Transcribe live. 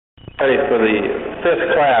Ready for the fifth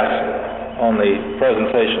class on the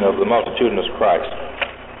presentation of the Multidinous Christ.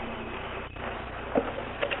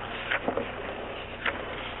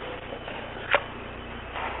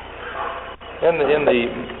 In the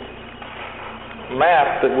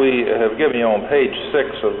map that we have given you on page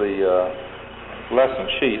 6 of the lesson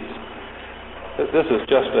sheets, this is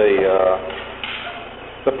just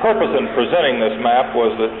the purpose in presenting this map was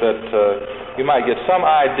that you might get some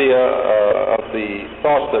idea of the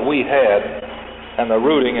thoughts that we had and the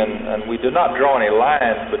routing, and we did not draw any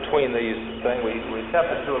lines between these things. We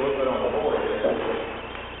attempted to do a little bit on the board here.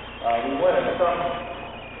 We went in some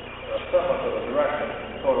semblance of a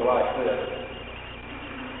direction, sort of like this.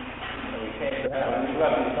 And we came to have, we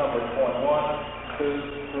left these numbers point 1,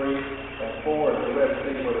 2, 3, and 4 as the Red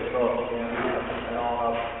Sea where they cross again, and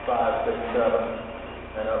on up 5, 6, 7.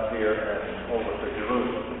 And up here and over to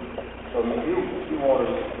Jerusalem. So if you want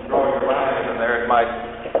to draw your lines in there, it might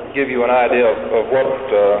give you an idea of what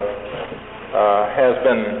has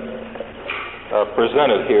been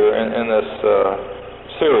presented here in this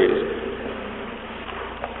series.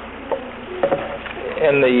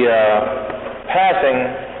 In the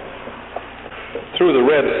passing through the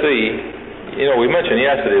Red Sea, we mentioned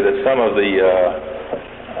yesterday that some of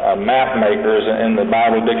the map makers in the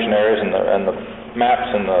Bible dictionaries and the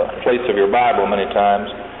maps in the plates of your Bible many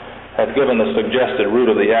times have given the suggested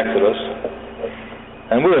route of the Exodus,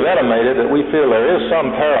 and we have intimated that we feel there is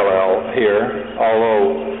some parallel here,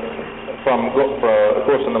 although of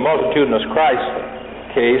course in the Multidinous Christ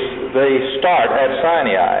case they start at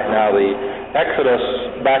Sinai. Now the Exodus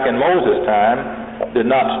back in Moses' time did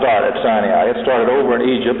not start at Sinai. It started over in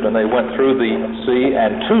Egypt, and they went through the sea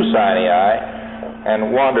and to Sinai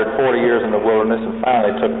and wandered 40 years in the wilderness, and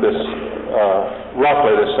finally took this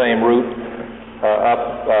roughly the same route up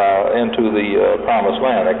into the Promised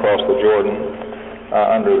Land. They crossed the Jordan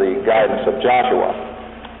under the guidance of Joshua,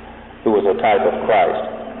 who was a type of Christ.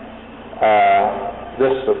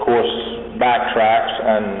 This, of course, backtracks,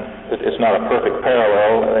 and it's not a perfect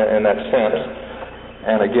parallel in that sense.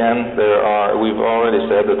 And again, we've already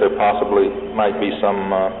said that there possibly might be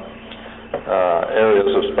some areas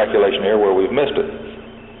of speculation here where we've missed it.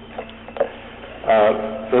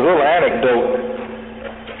 There's a little anecdote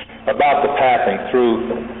about the passing through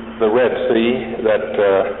the Red Sea that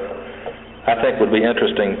I think would be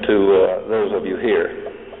interesting to those of you here.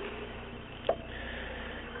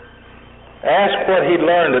 Asked what he'd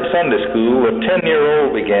learned at Sunday school, a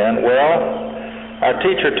 10-year-old began, "Well, our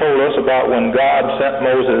teacher told us about when God sent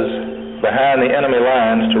Moses behind the enemy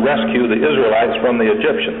lines to rescue the Israelites from the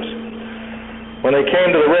Egyptians. When they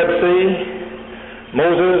came to the Red Sea,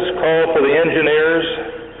 Moses called for the engineers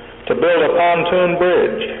to build a pontoon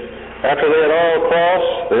bridge. After they had all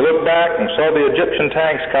crossed, they looked back and saw the Egyptian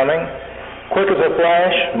tanks coming. Quick as a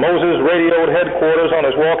flash, Moses radioed headquarters on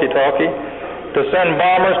his walkie-talkie to send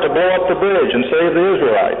bombers to blow up the bridge and save the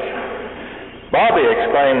Israelites." "Bobby,"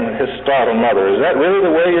 exclaimed his startled mother, "is that really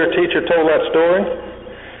the way your teacher told that story?"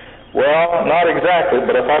 "Well, not exactly,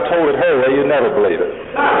 but if I told it her way, you'd never believe it."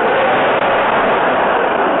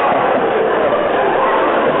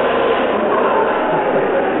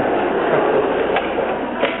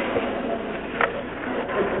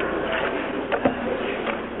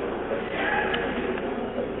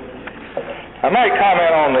 I might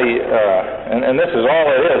comment on and this is all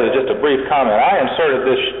it is just a brief comment. I inserted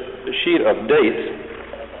this sheet of dates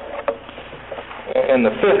in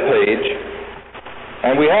the 5th page,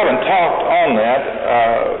 and we haven't talked on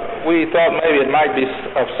that. We thought maybe it might be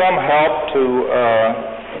of some help to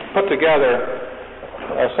put together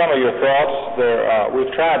some of your thoughts.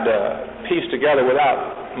 We've tried to piece together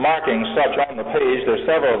without marking such on the page. There's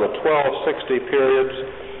several of the 1260 periods,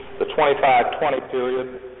 the 2520 period,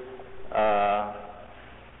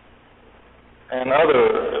 and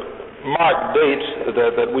other marked dates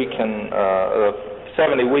that we can,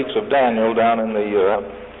 70 weeks of Daniel down in the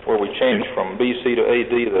where we changed from BC to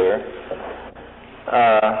AD there.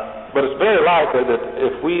 But it's very likely that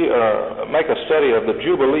if we make a study of the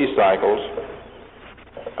Jubilee cycles,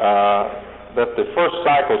 that the first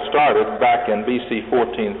cycle started back in BC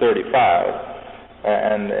 1435,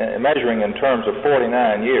 and measuring in terms of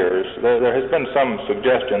 49 years, there has been some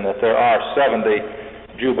suggestion that there are 70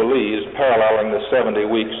 Jubilees paralleling the 70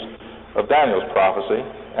 weeks of Daniel's prophecy.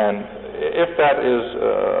 And if that is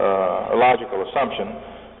a logical assumption,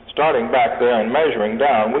 starting back there and measuring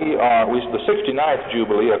down, the 69th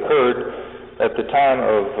Jubilee occurred at the time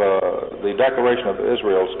of the declaration of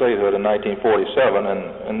Israel's statehood in 1947,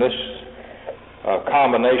 and this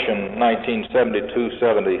combination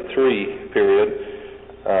 1972-73 period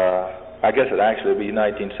I guess it'd actually be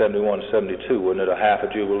 1971-72, wouldn't it? A half a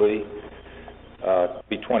jubilee.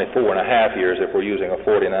 Be 24 and a half years if we're using a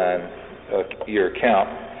 49-year count.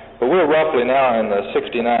 But we're roughly now in the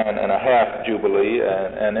 69 and a half jubilee,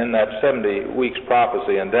 and in that 70 weeks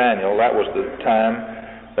prophecy in Daniel, that was the time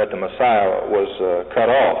that the Messiah was cut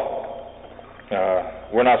off.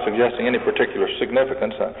 We're not suggesting any particular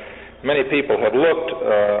significance. Many people have looked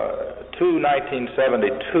to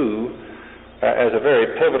 1972 as a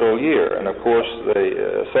very pivotal year, and of course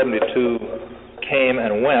the 72 came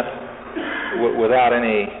and went without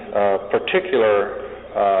any particular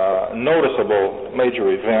noticeable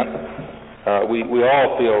major event. We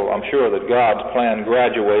all feel, I'm sure, that God's plan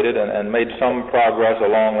graduated and made some progress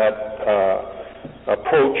along that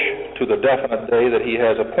approach to the definite day that He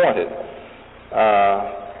has appointed.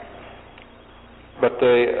 But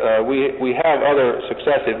we have other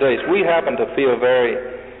successive dates. We happen to feel very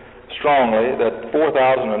strongly that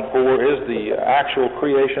 4004 is the actual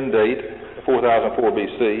creation date, 4004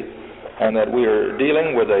 BC, and that we are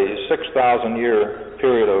dealing with a 6,000-year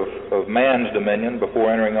period of man's dominion before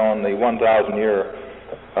entering on the 1,000-year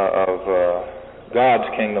of God's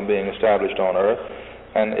kingdom being established on earth.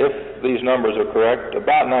 And if these numbers are correct,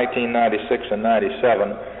 about 1996 and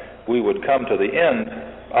 97, we would come to the end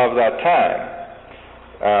of that time.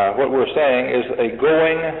 What we're saying is a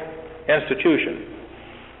going institution.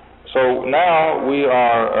 So now we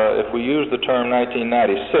are, if we use the term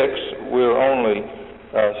 1996, we're only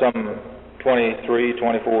some 23,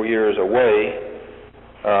 24 years away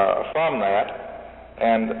from that,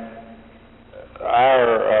 and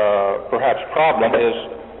our perhaps problem is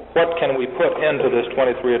what can we put into this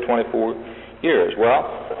 23 or 24 years? Well,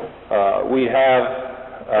 we have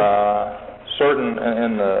certain,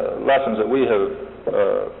 in the lessons that we have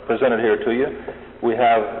presented here to you, we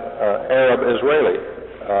have Arab-Israeli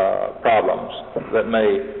problems that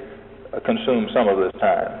may consume some of this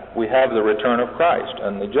time. We have the return of Christ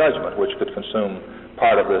and the judgment, which could consume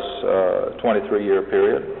part of this 23-year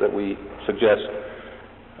period that we suggest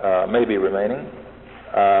may be remaining.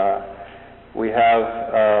 We have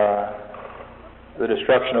the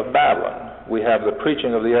destruction of Babylon. We have the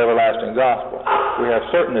preaching of the everlasting gospel. We have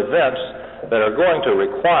certain events that are going to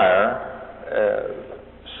require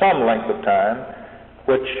some length of time,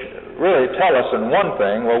 which really tell us in one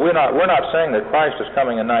thing. Well, we're not saying that Christ is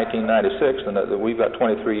coming in 1996 and that we've got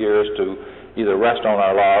 23 years to either rest on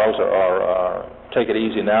our laurels or take it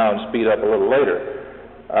easy now and speed up a little later.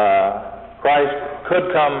 Christ could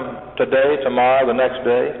come today, tomorrow, the next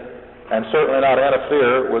day, and certainly not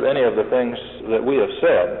interfere with any of the things that we have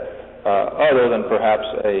said, other than perhaps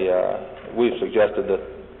we've suggested that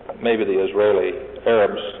maybe the Israeli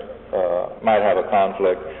Arabs might have a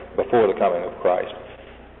conflict before the coming of Christ.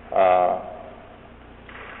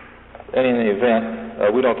 In any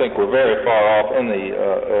event, we don't think we're very far off in the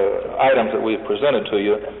items that we've presented to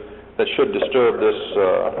you that should disturb this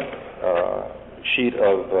sheet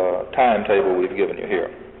of timetable we've given you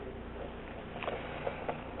here.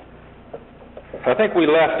 I think we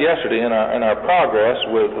left yesterday in our progress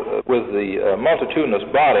with the multitudinous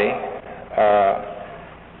body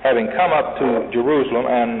having come up to Jerusalem,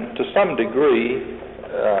 and to some degree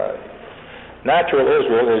natural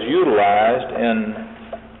Israel is utilized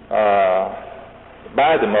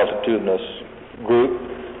by the multitudinous group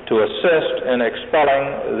to assist in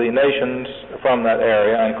expelling the nations from that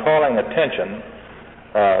area and calling attention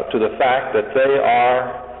to the fact that they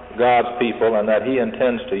are God's people and that He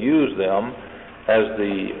intends to use them as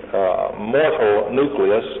the mortal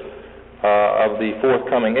nucleus of the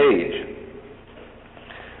forthcoming age.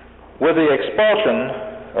 With the expulsion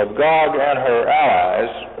of Gog and her allies,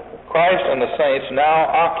 Christ and the saints now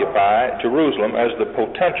occupy Jerusalem as the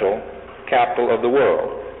potential capital of the world.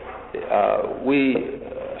 We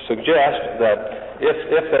suggest that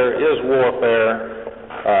if there is warfare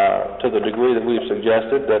to the degree that we've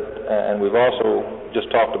suggested, and we've also just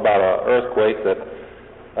talked about an earthquake that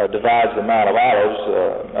divides the Mount of Olives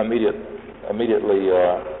immediately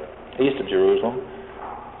east of Jerusalem,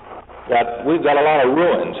 that we've got a lot of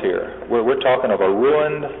ruins here. We're talking of a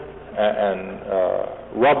ruined and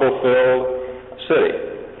rubble-filled city.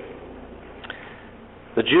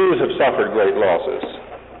 The Jews have suffered great losses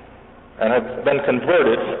and have been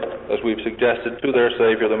converted, as we've suggested, to their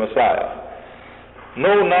Savior, the Messiah.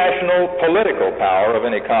 No national political power of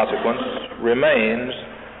any consequence remains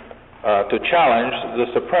to challenge the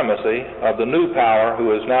supremacy of the new power who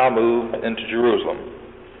has now moved into Jerusalem.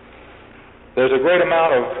 There's a great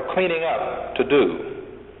amount of cleaning up to do.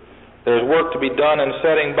 There's work to be done in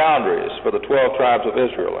setting boundaries for the 12 tribes of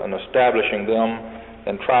Israel and establishing them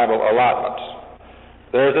in tribal allotments.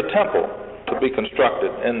 There's a temple to be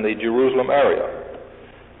constructed in the Jerusalem area.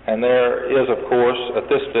 And there is, of course, at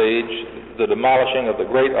this stage, the demolishing of the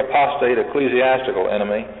great apostate ecclesiastical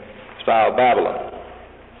enemy, style Babylon.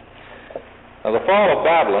 Now, the fall of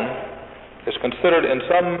Babylon is considered in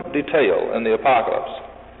some detail in the Apocalypse.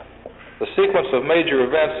 The sequence of major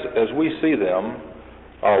events as we see them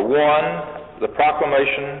are: one, the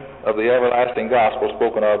proclamation of the everlasting gospel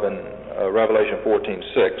spoken of in Revelation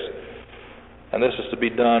 14:6, and this is to be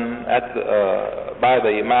done by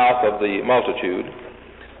the mouth of the multitude.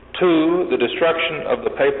 Two, the destruction of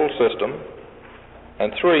the papal system.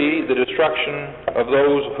 And three, the destruction of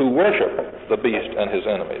those who worship the beast and his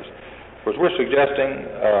enemies. Because we're suggesting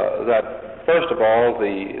that, first of all,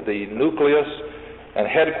 the nucleus and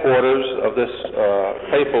headquarters of this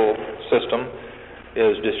papal system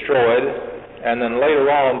is destroyed, and then later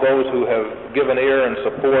on those who have given ear and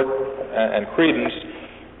support and credence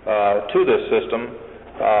to this system,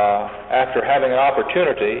 after having an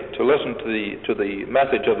opportunity to listen to the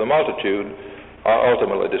message of the multitude, are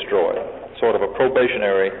ultimately destroyed. Sort of a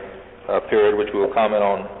probationary period, which we will comment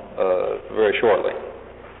on very shortly.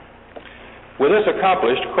 With this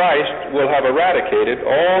accomplished, Christ will have eradicated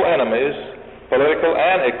all enemies, political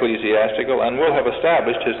and ecclesiastical, and will have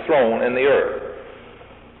established his throne in the earth.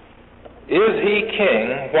 Is he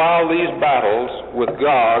king while these battles with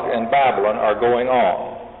Gog and Babylon are going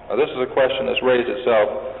on? Now, this is a question that's raised itself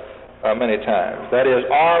many times. That is,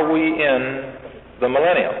 are we in the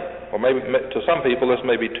millennium? Or maybe to some people this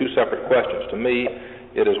may be two separate questions. To me,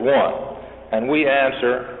 it is one. And we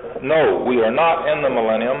answer, no, we are not in the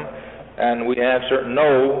millennium. And we answer,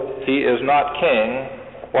 no, he is not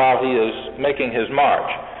king while he is making his march.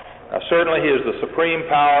 Certainly he is the supreme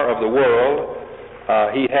power of the world.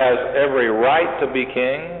 He has every right to be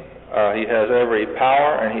king. He has every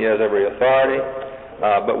power and he has every authority.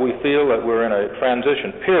 But we feel that we're in a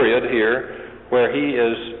transition period here where he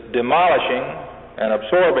is demolishing and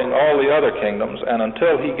absorbing all the other kingdoms, and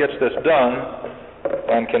until he gets this done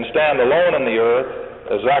and can stand alone in the earth,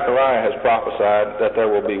 as Zechariah has prophesied, that there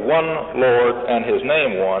will be one Lord and his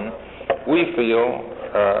name one, we feel,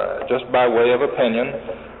 just by way of opinion,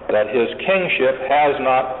 that his kingship has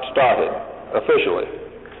not started officially.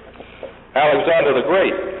 Alexander the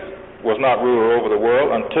Great was not ruler over the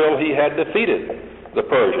world until he had defeated the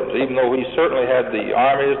Persians, even though he certainly had the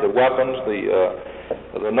armies, the weapons,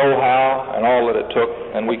 the know-how, and all that it took,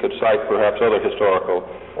 and we could cite perhaps other historical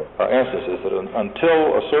instances that until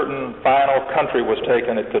a certain final country was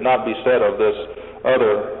taken, it could not be said of this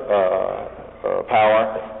other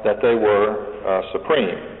power that they were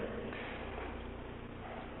supreme.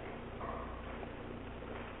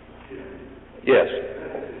 Yes.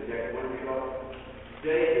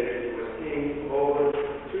 David was king over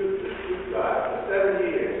two tribes for 7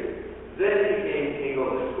 years. Then he became king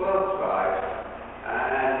over 12 tribes,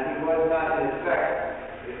 and he was not, in fact,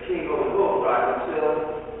 the king over the whole tribe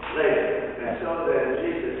until later. And so then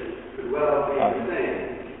Jesus could well be the same,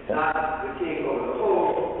 not the king over the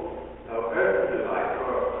whole earth, if you like,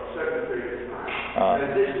 for a certain period of time.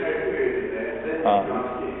 Transitionary period in there, then he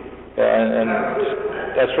becomes king. Yeah, and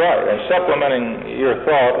that's right. And supplementing your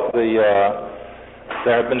thought,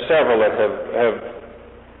 there have been several that have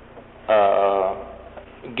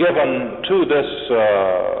given to this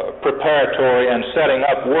preparatory and setting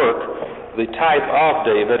up work the type of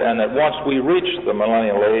David, and that once we reach the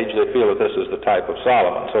millennial age, they feel that this is the type of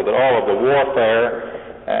Solomon, so that all of the warfare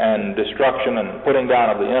and destruction and putting down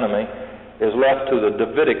of the enemy is left to the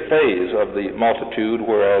Davidic phase of the multitude,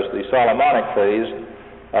 whereas the Solomonic phase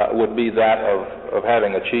would be that of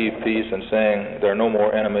having achieved peace and saying there are no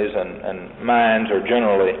more enemies, and minds are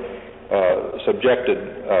generally subjected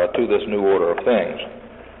to this new order of things.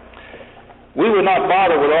 We would not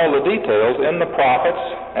bother with all the details in the prophets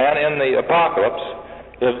and in the Apocalypse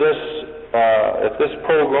if this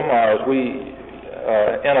program, or as we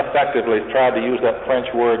ineffectively tried to use that French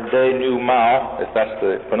word denouement, if that's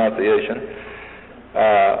the pronunciation,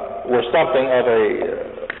 were something of a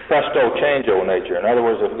presto changeo nature. In other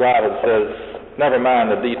words, if God had says, never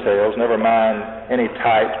mind the details, never mind any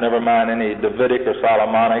types, never mind any Davidic or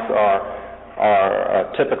Solomonic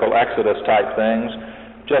or typical Exodus type things,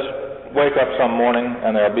 just wake up some morning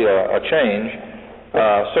and there'll be a change,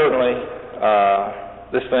 certainly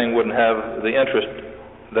this thing wouldn't have the interest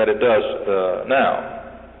that it does now.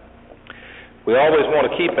 We always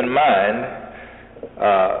want to keep in mind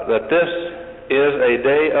that this is a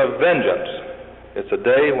day of vengeance. It's a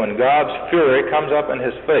day when God's fury comes up in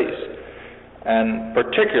his face. And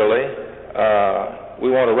particularly,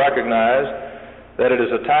 we want to recognize that it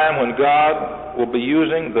is a time when God will be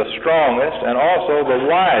using the strongest and also the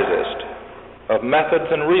wisest of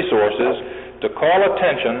methods and resources to call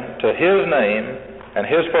attention to His name and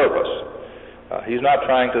His purpose. He's not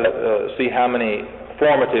trying to see how many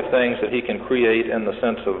formative things that He can create in the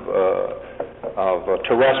sense of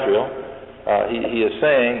terrestrial. He is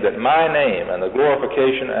saying that my name and the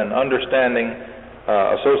glorification and understanding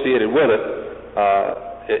associated with it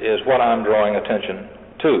is what I'm drawing attention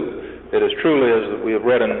to. It is truly, as we have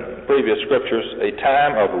read in previous scriptures, a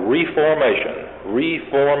time of reformation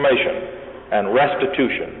and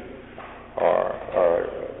restitution, or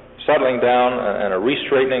settling down and a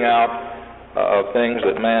re-straightening out of things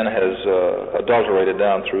that man has adulterated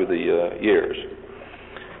down through the years.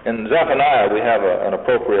 In Zephaniah, we have an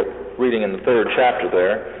appropriate reading in the 3rd chapter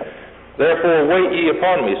there. Therefore wait ye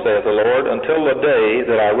upon me, saith the Lord, until the day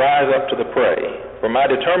that I rise up to the prey. For my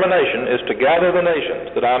determination is to gather the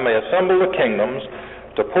nations, that I may assemble the kingdoms,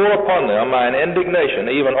 to pour upon them mine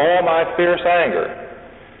indignation, even all my fierce anger.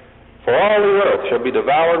 For all the earth shall be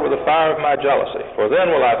devoured with the fire of my jealousy. For then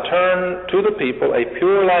will I turn to the people a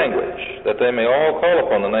pure language, that they may all call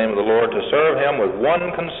upon the name of the Lord, to serve Him with one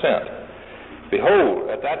consent.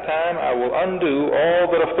 Behold, at that time I will undo all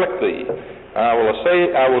that afflict thee. I will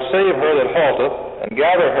save her that halteth, and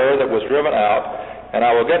gather her that was driven out, and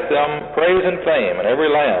I will get them praise and fame in every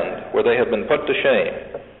land where they have been put to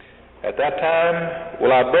shame. At that time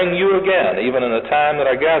will I bring you again, even in the time that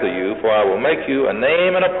I gather you, for I will make you a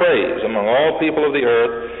name and a praise among all people of the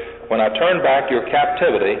earth, when I turn back your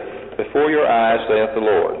captivity before your eyes, saith the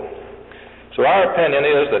Lord. So our opinion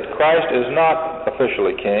is that Christ is not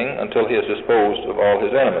officially king until He has disposed of all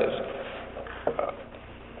His enemies.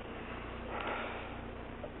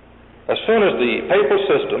 As soon as the papal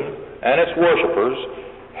system and its worshippers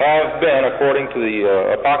have been, according to the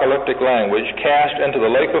apocalyptic language, cast into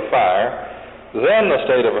the lake of fire, then the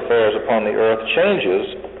state of affairs upon the earth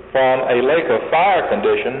changes from a lake of fire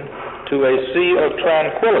condition to a sea of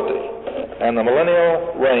tranquility, and the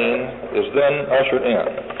millennial reign is then ushered in.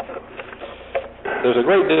 There's a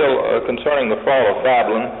great deal concerning the fall of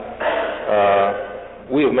Babylon.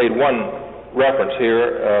 We have made one reference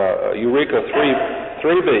here, Eureka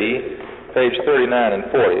 3b, page 39 and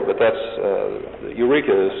 40, but that's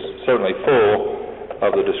Eureka is certainly full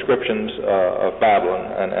of the descriptions of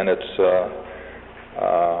Babylon and its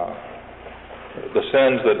the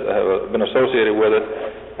sins that have been associated with it,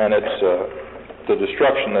 and its the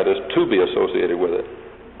destruction that is to be associated with it.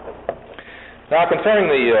 Now, concerning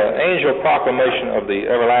the angel proclamation of the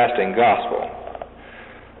everlasting gospel,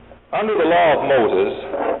 under the law of Moses,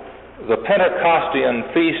 the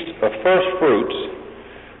Pentecostian feast of first fruits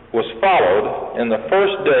was followed in the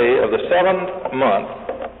first day of the 7th month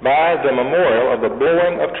by the memorial of the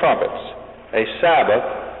blowing of trumpets, a Sabbath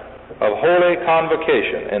of holy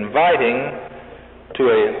convocation, inviting to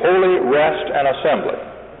a holy rest and assembly.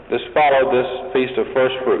 This followed this feast of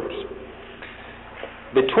first fruits.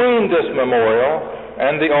 Between this memorial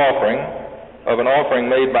and the offering of an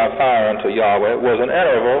offering made by fire unto Yahweh was an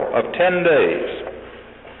interval of 10 days.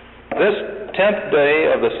 This 10th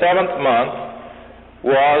day of the 7th month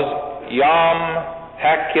was Yom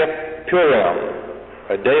HaKippurim,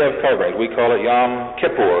 a day of covering. We call it Yom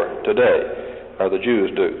Kippur today, or the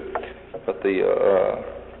Jews do. But the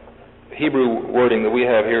Hebrew wording that we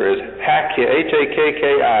have here is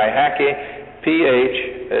H-A-K-K-I, H-A-K-K-I,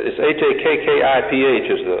 it's H-A-K-K-I-P-H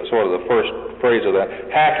is the sort of the first phrase of that,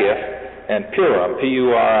 Hakif, and Purim,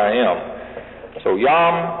 P-U-R-I-M. So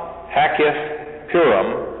Yom HaKippurim,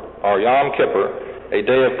 or Yom Kippur, a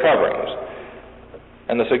day of coverings.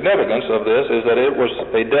 And the significance of this is that it was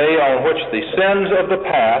a day on which the sins of the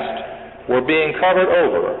past were being covered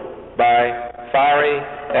over by fiery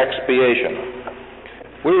expiation.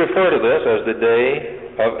 We refer to this as the Day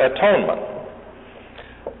of Atonement.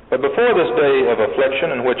 But before this day of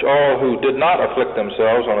affliction, in which all who did not afflict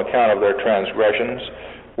themselves on account of their transgressions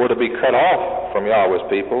were to be cut off from Yahweh's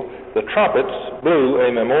people, the trumpets blew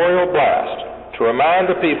a memorial blast to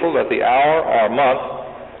remind the people that the hour or month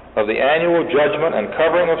of the annual judgment and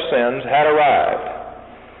covering of sins had arrived.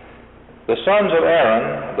 The sons of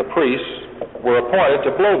Aaron, the priests, were appointed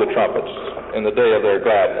to blow the trumpets in the day of their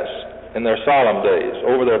gladness, in their solemn days,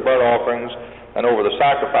 over their burnt offerings and over the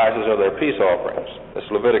sacrifices of their peace offerings. That's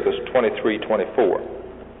Leviticus 23:24.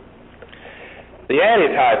 The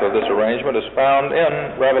antitype of this arrangement is found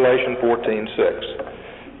in Revelation 14:6.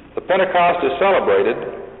 The Pentecost is celebrated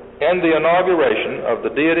in the inauguration of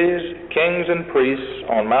the deities, kings, and priests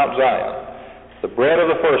on Mount Zion, the bread of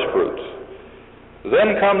the first fruits.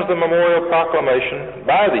 Then comes the memorial proclamation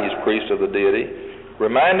by these priests of the deity,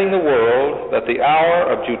 reminding the world that the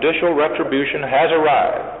hour of judicial retribution has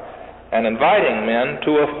arrived, and inviting men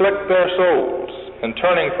to afflict their souls in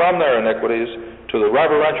turning from their iniquities to the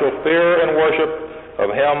reverential fear and worship of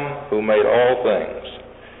Him who made all things.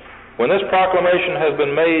 When this proclamation has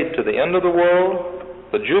been made to the end of the world,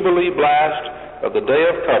 the Jubilee blast of the Day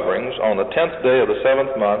of Coverings on the 10th day of the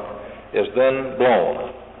 7th month is then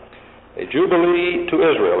blown. A Jubilee to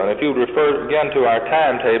Israel, and if you refer again to our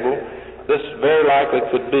timetable, this very likely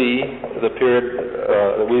could be the period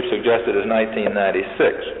that we've suggested is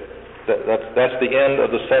 1996. That's the end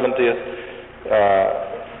of the 70th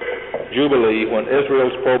Jubilee when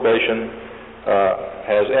Israel's probation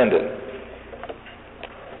has ended.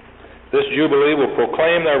 This Jubilee will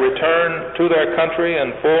proclaim their return to their country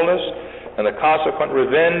in fullness and the consequent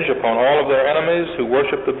revenge upon all of their enemies who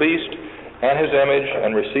worship the beast and his image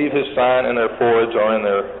and receive his sign in their foreheads or in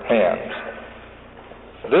their hands.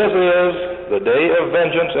 This is the day of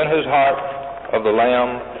vengeance in his heart of the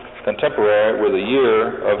Lamb, contemporary with the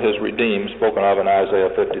year of his redeemed, spoken of in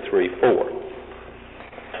Isaiah 53:4.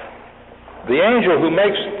 The angel who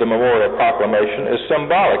makes the memorial proclamation is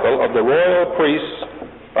symbolical of the royal priests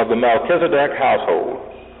of the Melchizedek household.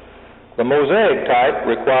 The Mosaic type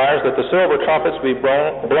requires that the silver trumpets be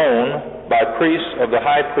blown by priests of the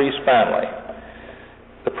high priest family.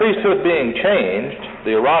 The priesthood being changed,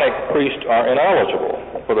 the Aaronic priests are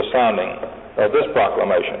ineligible for the sounding of this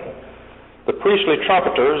proclamation. The priestly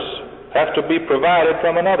trumpeters have to be provided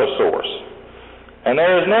from another source, and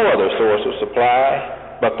there is no other source of supply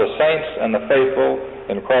but the saints and the faithful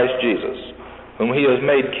in Christ Jesus, whom He has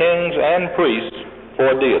made kings and priests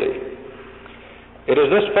for deity. It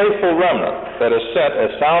is this faithful remnant that is sent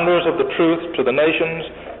as sounders of the truth to the nations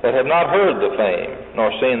that have not heard the fame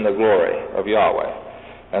nor seen the glory of Yahweh.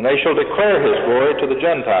 And they shall declare His glory to the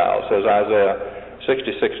Gentiles, says Isaiah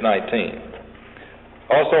 66:19.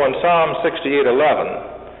 Also in Psalm 68:11,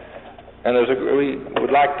 and we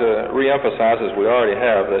would like to reemphasize, as we already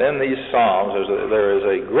have, that in these Psalms there is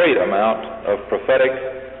a great amount of prophetic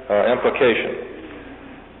implication.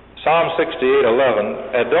 Psalm 68:11,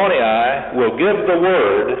 Adonai will give the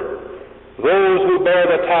word, those who bear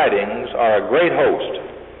the tidings are a great host.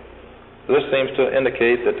 This seems to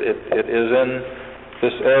indicate that it is in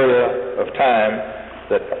this area of time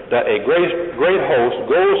that a great host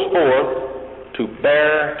goes forth to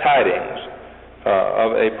bear tidings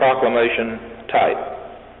of a proclamation type.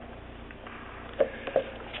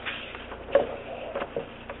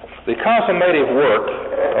 The consummative work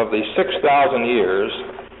of the 6,000 years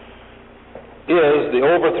is the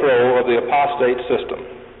overthrow of the apostate system.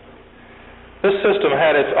 This system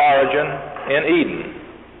had its origin in Eden.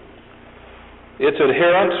 Its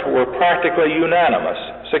adherents were practically unanimous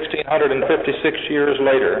 1,656 years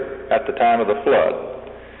later at the time of the flood.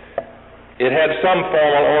 It had some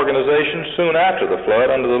formal organization soon after the flood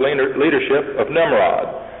under the leadership of Nimrod,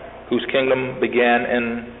 whose kingdom began in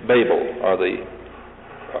Babel, or the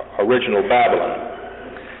original Babylon.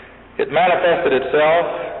 It manifested itself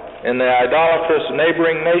in the idolatrous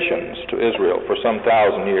neighboring nations to Israel for some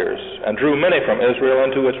 1,000 years and drew many from Israel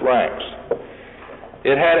into its ranks.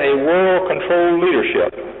 It had a world-controlled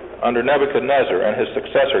leadership under Nebuchadnezzar and his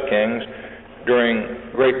successor kings during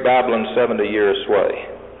Great Babylon's 70-year sway.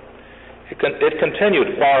 It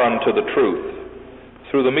continued far unto the truth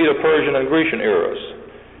through the Medo-Persian and Grecian eras.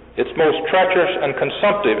 Its most treacherous and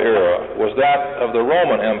consumptive era was that of the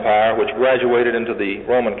Roman Empire, which graduated into the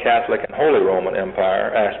Roman Catholic and Holy Roman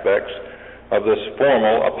Empire aspects of this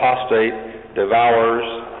formal apostate devourers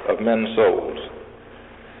of men's souls.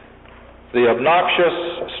 The obnoxious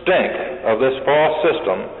stink of this false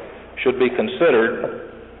system should be considered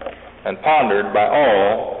and pondered by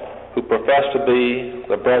all who profess to be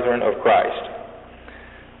the brethren of Christ.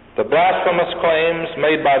 The blasphemous claims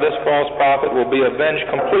made by this false prophet will be avenged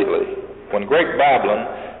completely when Great Babylon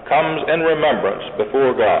comes in remembrance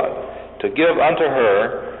before God to give unto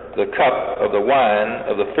her the cup of the wine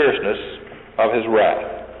of the fierceness of His wrath.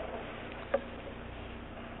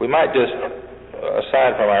 We might just,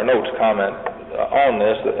 aside from our notes, comment on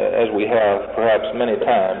this, as we have perhaps many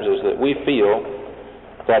times, is that we feel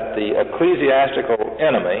that the ecclesiastical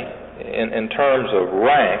enemy, in terms of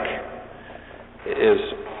rank, is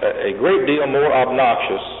a great deal more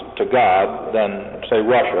obnoxious to God than, say,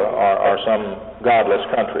 Russia or some godless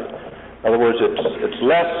country. In other words, it's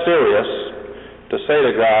less serious to say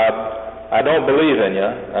to God, I don't believe in you,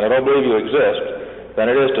 and I don't believe you exist, than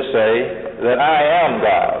it is to say that I am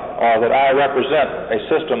God, or that I represent a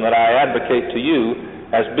system that I advocate to you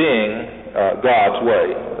as being God's way,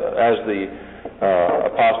 as the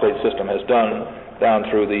apostate system has done down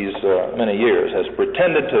through these many years, has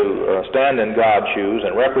pretended to stand in God's shoes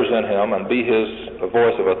and represent Him and be His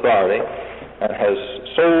voice of authority, and has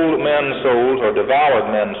sold men's souls or devoured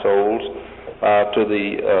men's souls to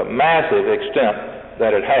the massive extent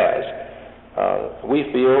that it has. We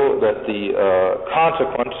feel that the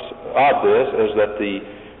consequence of this is that the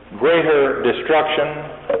greater destruction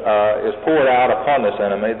is poured out upon this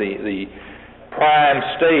enemy. The prime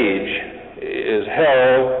stage is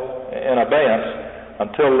held in abeyance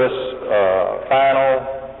until this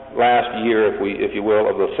final last year, if you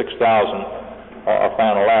will, of the 6,000, or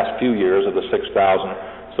final last few years of the 6,000,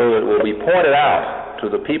 so that it will be pointed out to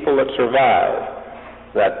the people that survive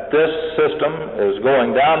that this system is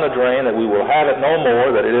going down the drain, that we will have it no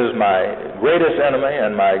more, that it is my greatest enemy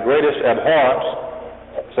and my greatest abhorrence,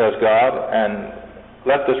 says God, and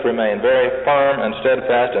let this remain very firm and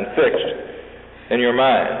steadfast and fixed in your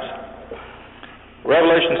minds.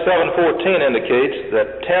 Revelation 7:14 indicates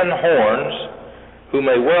that 10 horns, who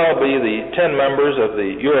may well be the 10 members of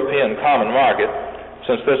the European common market,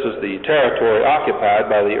 since this is the territory occupied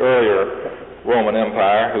by the earlier Roman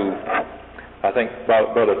Empire, who I think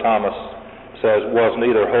Brother Thomas says was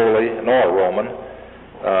neither holy nor Roman.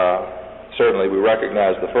 Certainly we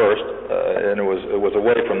recognize the first, and it was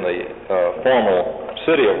away from the formal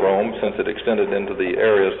city of Rome, since it extended into the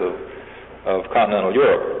areas of continental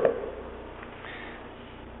Europe.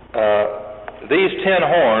 These 10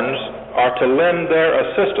 horns are to lend their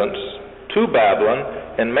assistance to Babylon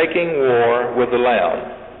in making war with the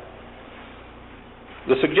Lamb.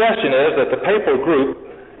 The suggestion is that the papal group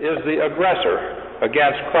is the aggressor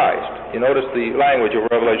against Christ. You notice the language of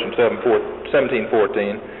Revelation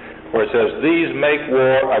 17:14, where it says, "These make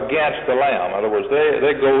war against the Lamb." In other words,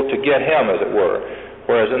 they go to get him, as it were.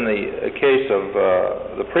 Whereas in the case of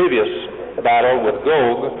the previous battle with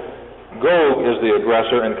Gog, Gog is the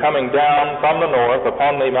aggressor and coming down from the north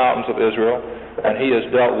upon the mountains of Israel, and he is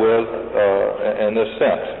dealt with in this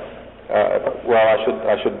sense.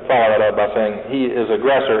 I should follow that up by saying he is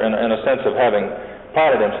aggressor in a sense of having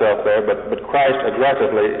planted himself there, but Christ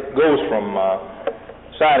aggressively goes from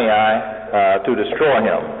Sinai to destroy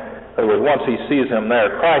him. In other words, once he sees him there,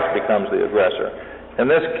 Christ becomes the aggressor. In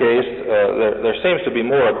this case, there seems to be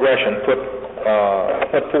more aggression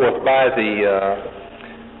put forth by the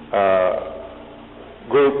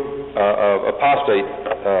group of apostate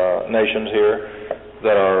nations here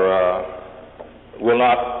that will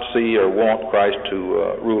not see or want Christ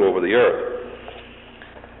to rule over the earth.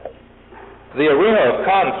 The arena of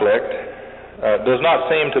conflict does not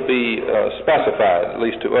seem to be specified, at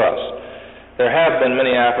least to us. There have been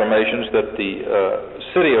many affirmations that the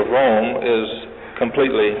city of Rome is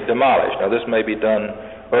completely demolished. Now, this may be done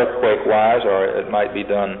earthquake-wise, or it might be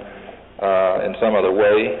done in some other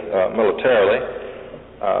way, militarily.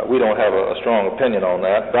 We don't have a strong opinion on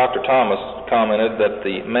that. Dr. Thomas commented that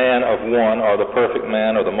the man of one, or the perfect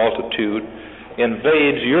man, or the multitude,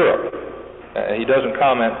 invades Europe. He doesn't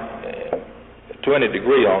comment to any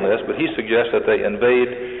degree on this, but he suggests that they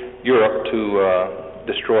invade Europe to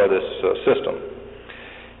destroy this system.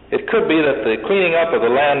 It could be that the cleaning up of the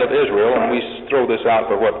land of Israel, and we throw this out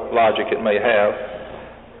for what logic it may have,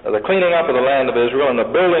 the cleaning up of the land of Israel and the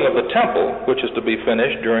building of the temple, which is to be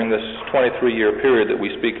finished during this 23-year period that we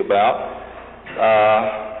speak about,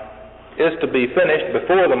 is to be finished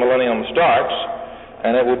before the millennium starts,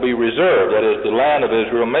 and it will be reserved. That is, the land of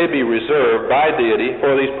Israel may be reserved by deity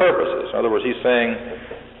for these purposes. In other words, he's saying,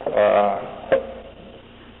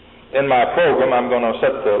 in my program, I'm going to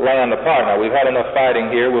set the land apart. Now, we've had enough fighting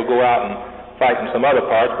here. We'll go out and fight in some other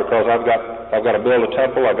parts, because I've got to build a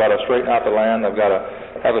temple. I've got to straighten out the land. I've got to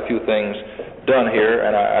have a few things done here,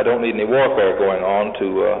 and I don't need any warfare going on to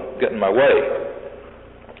get in my way.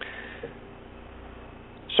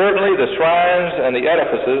 Certainly, the shrines and the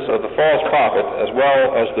edifices of the false prophet, as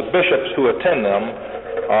well as the bishops who attend them,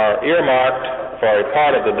 are earmarked for a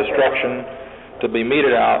part of the destruction to be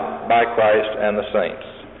meted out by Christ and the saints.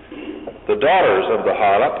 The daughters of the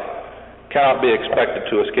harlot cannot be expected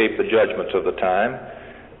to escape the judgments of the time,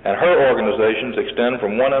 and her organizations extend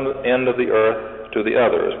from one end of the earth to the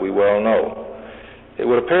other, as we well know. It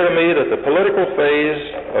would appear to me that the political phase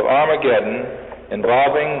of Armageddon,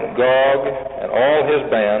 involving Gog and all his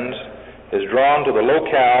bands, is drawn to the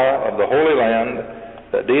locale of the Holy Land,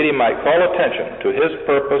 that deity might call attention to his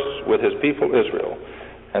purpose with his people Israel,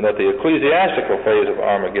 and that the ecclesiastical phase of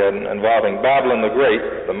Armageddon, involving Babylon the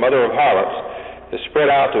Great, the mother of harlots, is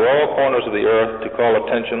spread out to all corners of the earth to call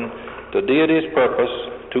attention to deity's purpose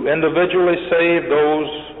to individually save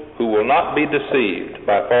those who will not be deceived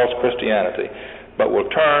by false Christianity, but will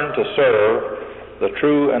turn to serve the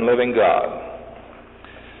true and living God.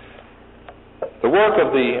 The work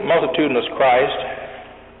of the multitudinous Christ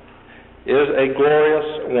is a glorious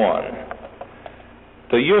one.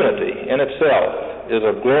 The unity in itself is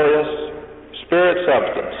of glorious spirit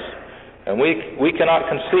substance, and we cannot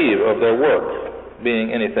conceive of their work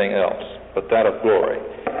being anything else but that of glory.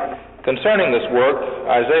 Concerning this work,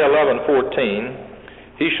 Isaiah 11:14,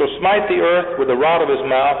 he shall smite the earth with the rod of his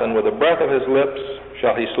mouth, and with the breath of his lips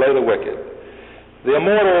shall he slay the wicked. The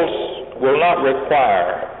immortals will not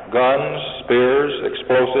require guns, spears,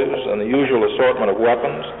 explosives, and the usual assortment of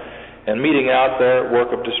weapons in meting out their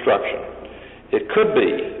work of destruction. It could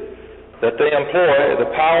be that they employ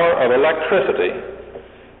the power of electricity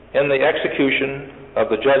in the execution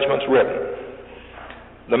of the judgments written.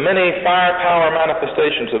 The many firepower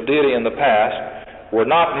manifestations of deity in the past were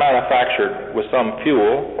not manufactured with some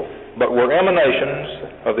fuel, but were emanations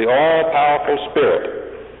of the all-powerful Spirit.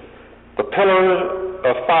 The pillar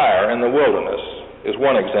of fire in the wilderness is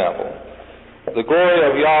one example. The glory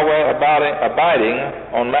of Yahweh abiding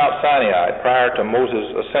on Mount Sinai prior to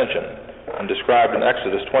Moses' ascension, and described in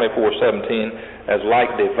Exodus 24:17 as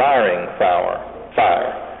like devouring fire,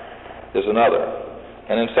 is another.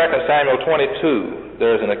 And in 2 Samuel 22,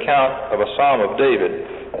 there is an account of a Psalm of David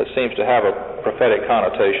that seems to have a prophetic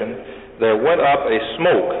connotation. There went up a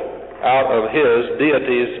smoke out of his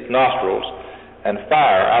deity's nostrils, and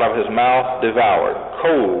fire out of his mouth devoured.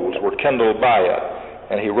 Coals were kindled by it,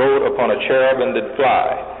 and he rode upon a cherub and did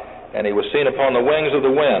fly. And he was seen upon the wings of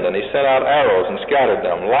the wind, and he sent out arrows and scattered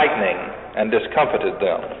them, lightning and discomfited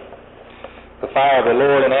them. The fire of the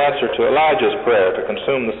Lord in answer to Elijah's prayer to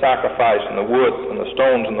consume the sacrifice and the wood and the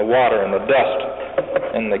stones and the water and the dust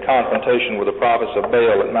in the confrontation with the prophets of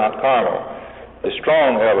Baal at Mount Carmel is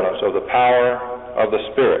strong evidence of the power of the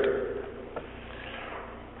Spirit.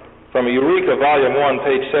 From Eureka, Volume 1,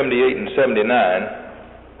 page 78 and 79,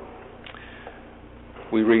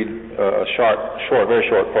 we read a very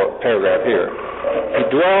short paragraph here. He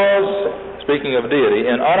dwells, speaking of deity,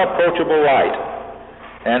 in unapproachable light,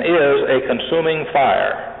 and is a consuming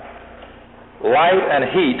fire. Light and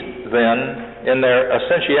heat, then, in their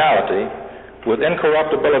essentiality, with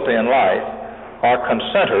incorruptibility and life, are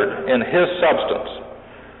concentred in his substance.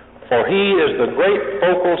 For he is the great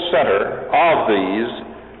focal center of these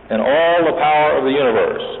in all the power of the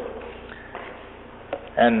universe.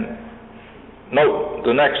 And note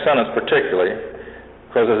the next sentence particularly,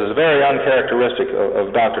 because it is very uncharacteristic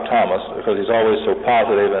of Dr. Thomas, because he's always so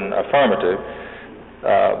positive and affirmative.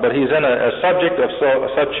 But he's in a subject of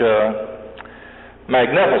such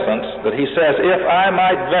magnificence that he says, if I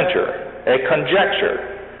might venture a conjecture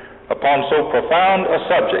upon so profound a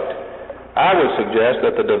subject, I would suggest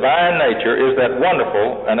that the divine nature is that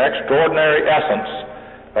wonderful and extraordinary essence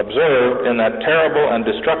observed in that terrible and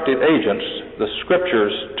destructive agents the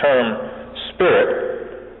Scriptures term spirit,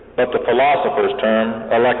 but the philosophers term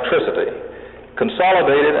electricity,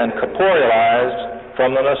 consolidated and corporealized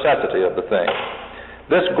from the necessity of the thing.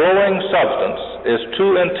 This glowing substance is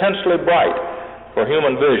too intensely bright for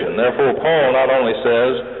human vision. Therefore, Paul not only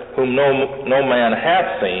says, whom no man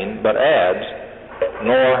hath seen, but adds,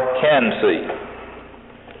 nor can see.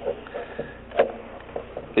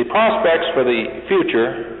 The prospects for the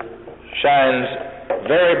future shines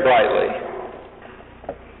very brightly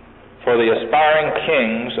for the aspiring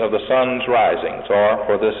kings of the sun's risings, or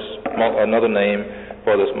for this another name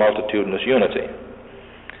for this multitudinous unity.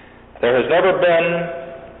 There has never been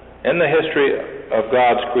in the history of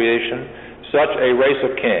God's creation such a race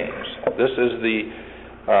of kings. This is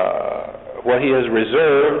what he has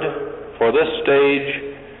reserved for this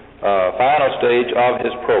stage, final stage of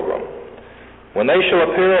his program. When they shall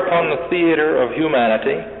appear upon the theater of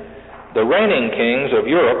humanity, the reigning kings of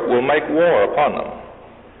Europe will make war upon them,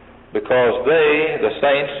 because they, the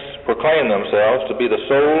saints, proclaim themselves to be the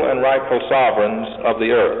sole and rightful sovereigns of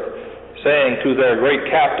the earth, saying to their great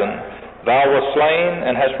captain, Thou wast slain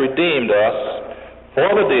and hast redeemed us for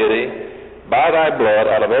the deity by thy blood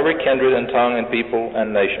out of every kindred and tongue and people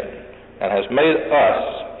and nation, and hast made us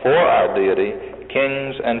for our deity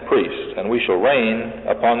kings and priests, and we shall reign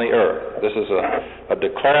upon the earth. This is a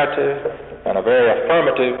declarative and a very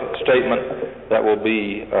affirmative statement that will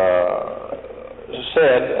be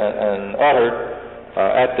said and uttered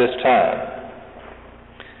at this time.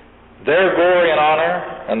 Their glory and honor,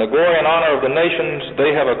 and the glory and honor of the nations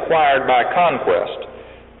they have acquired by conquest,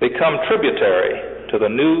 become tributary to the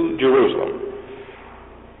new Jerusalem.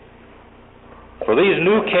 For these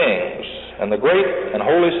new kings and the great and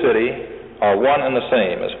holy city are one and the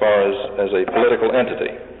same as far as a political entity.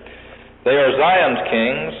 They are Zion's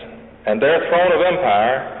kings, and their throne of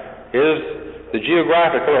empire is the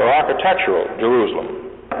geographical or architectural Jerusalem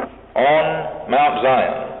on Mount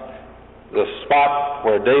Zion, the spot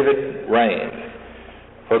where David reigned.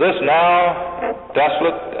 For this now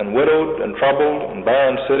desolate and widowed and troubled and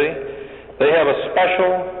barren city, they have a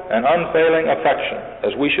special and unfailing affection,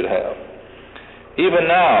 as we should have. Even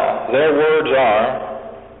now their words are,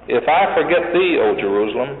 if I forget thee, O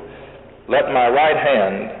Jerusalem, let my right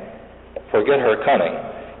hand forget her cunning.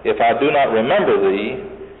 If I do not remember thee,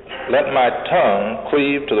 let my tongue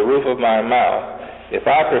cleave to the roof of my mouth. If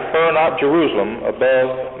I prefer not Jerusalem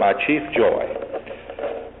above my chief joy.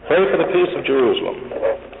 Pray for the peace of Jerusalem.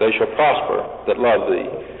 They shall prosper that love thee.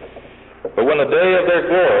 But when the day of their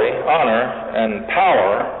glory, honor, and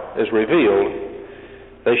power is revealed,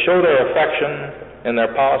 they show their affection in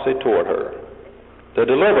their policy toward her. They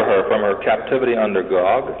deliver her from her captivity under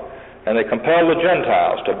Gog, and they compel the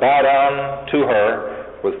Gentiles to bow down to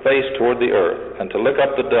her with face toward the earth, and to lick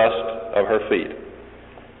up the dust of her feet.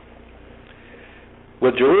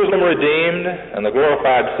 With Jerusalem redeemed and the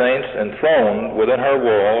glorified saints enthroned within her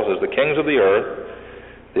walls as the kings of the earth,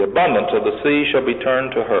 the abundance of the sea shall be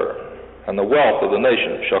turned to her, and the wealth of the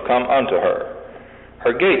nations shall come unto her.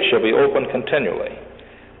 Her gates shall be opened continually.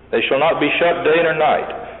 They shall not be shut day nor night,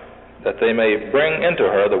 that they may bring into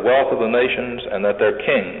her the wealth of the nations, and that their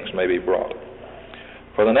kings may be brought.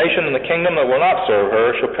 For the nation and the kingdom that will not serve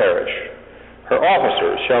her shall perish. Her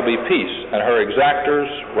officers shall be peace, and her exactors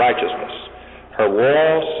righteousness. Her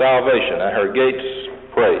walls salvation, and her gates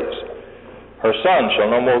praise. Her sun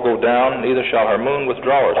shall no more go down, neither shall her moon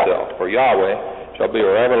withdraw herself. For Yahweh shall be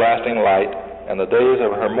her everlasting light, and the days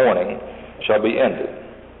of her mourning shall be ended.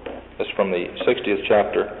 This is from the 60th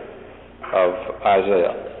chapter of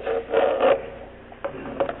Isaiah.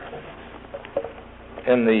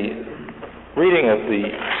 In the reading of the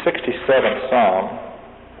 67th Psalm,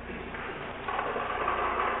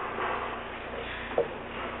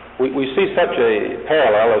 we see such a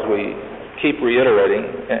parallel, as we keep reiterating,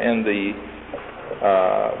 in the,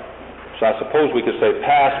 so I suppose we could say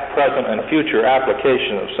past, present, and future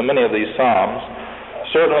application of so many of these Psalms.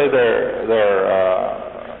 Certainly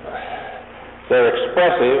they're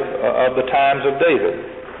expressive of the times of David.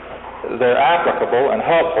 They're applicable and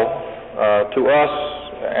helpful to us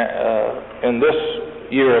in this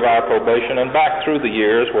year of our probation and back through the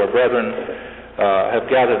years where brethren have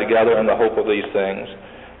gathered together in the hope of these things.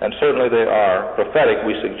 And certainly they are prophetic,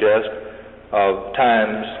 we suggest, of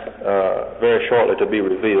times very shortly to be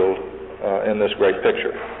revealed in this great picture.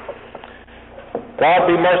 God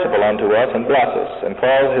be merciful unto us and bless us, and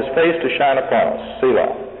cause his face to shine upon us,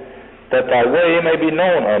 Selah, that thy way may be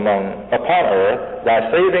known upon earth, thy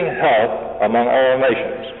saving health among all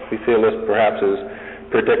nations. We feel this perhaps is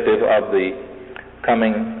predictive of the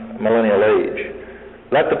coming millennial age.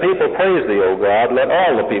 Let the people praise thee, O God. Let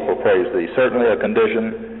all the people praise thee. Certainly a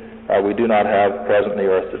condition we do not have present in the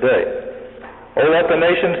earth today. O let the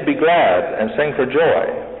nations be glad and sing for joy,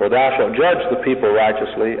 for thou shalt judge the people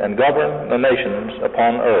righteously and govern the nations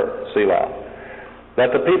upon earth. Selah.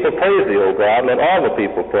 Let the people praise thee, O God. Let all the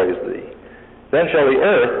people praise thee. Then shall the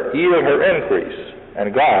earth yield her increase,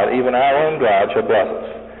 and God, even our own God, shall bless us.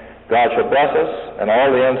 God shall bless us, and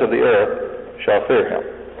all the ends of the earth shall fear him.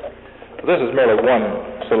 This is merely one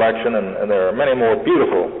selection, and there are many more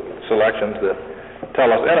beautiful selections that tell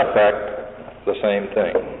us, in effect, the same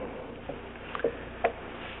thing.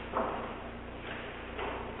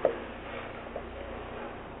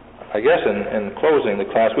 I guess in closing the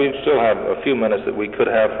class, we still have a few minutes that we could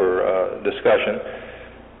have for discussion.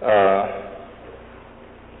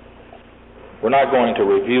 We're not going to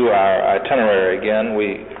review our itinerary again.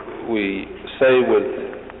 We say with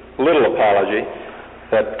little apology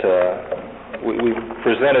that we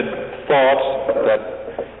presented thoughts that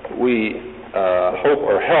we hope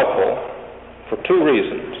are helpful for two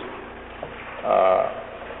reasons.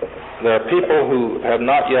 There are people who have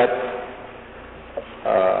not yet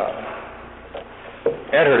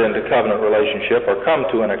entered into covenant relationship or come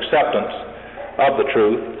to an acceptance of the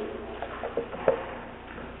truth.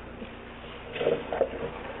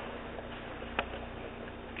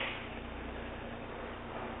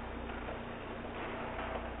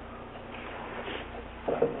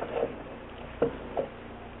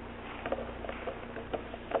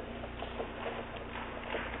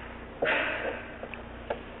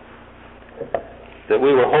 That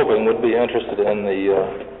we were hoping would be interested in the,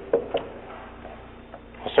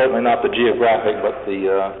 certainly not the geographic, but the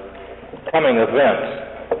coming events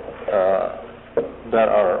that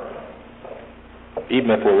are, even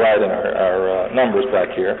if we're right in our numbers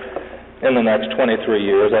back here, in the next 23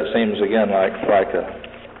 years. That seems again like a,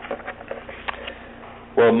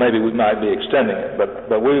 well, maybe we might be extending it,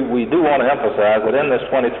 but we do want to emphasize that in this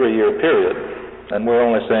 23-year period, and we're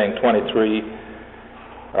only saying 23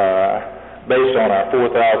 based on our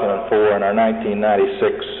 4004 and our 1996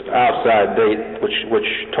 outside date, which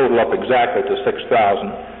total up exactly to 6,000,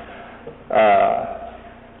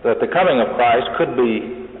 that the coming of Christ could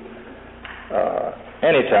be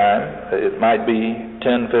anytime. It might be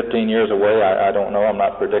 10, 15 years away. I don't know. I'm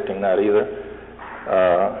not predicting that either.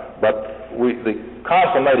 But the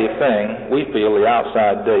consummative thing, we feel the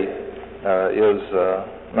outside date is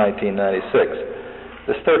 1996.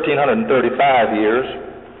 This 1,335 years,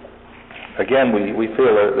 again, we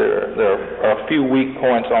feel there are a few weak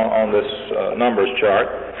points on this numbers chart.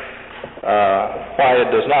 Why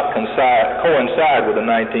it does not coincide with the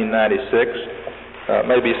 1996,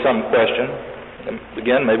 maybe some question.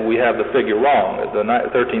 Again, maybe we have the figure wrong. The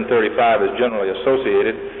 1335 is generally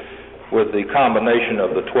associated with the combination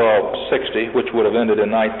of the 1260, which would have ended in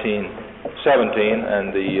 1917,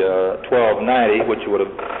 and the 1290, which would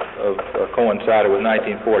have coincided with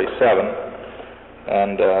 1947,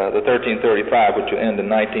 and the 1335, which will end in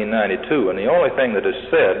 1992. And the only thing that is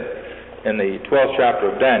said in the 12th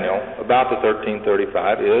chapter of Daniel about the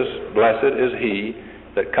 1335 is, "Blessed is he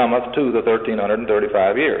that cometh to the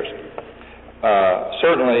 1335 years."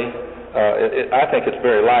 Certainly, I think it's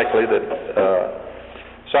very likely that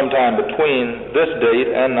sometime between this date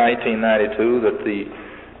and 1992 that the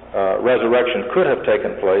resurrection could have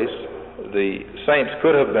taken place, the saints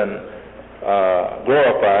could have been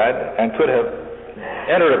glorified and could have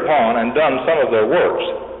entered upon and done some of their works.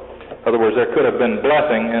 In other words, there could have been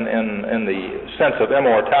blessing in the sense of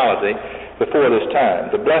immortality before this time.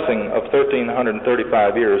 The blessing of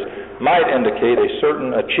 1,335 years might indicate a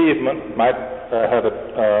certain achievement, might have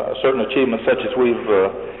a certain achievement such as we've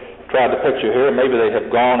tried to picture here. Maybe they have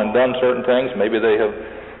gone and done certain things. Maybe they have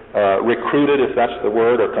recruited, if that's the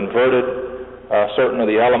word, or converted certain of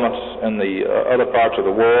the elements in the other parts of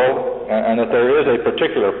the world, and that there is a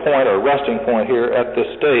particular point or resting point here at this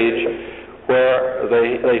stage where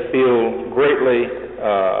they feel greatly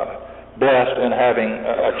blessed in having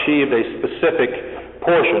achieved a specific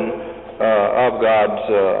portion of God's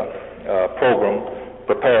program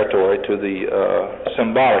preparatory to the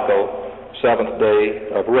symbolical seventh day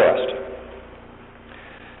of rest.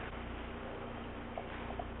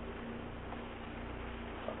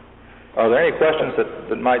 Are there any questions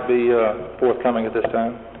that might be forthcoming at this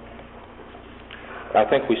time? I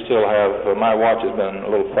think we still have, my watch has been a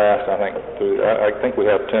little fast, I think we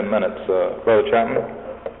have 10 minutes. Brother Chapman? I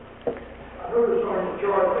noticed on your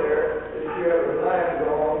chart there that you have a line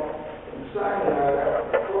going from Sinai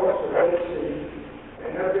across the Red Sea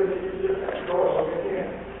and up into Egypt and crossing again.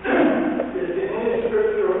 Is there any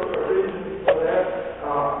scriptural reason for that?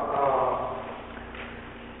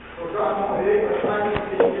 Because I'm on the 8th assignment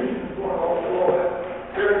to you going all for that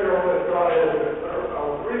territory that God has a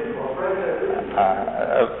reason for,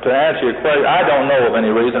 to answer your question, I don't know of any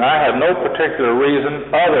reason. I have no particular reason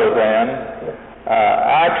other than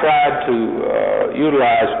I tried to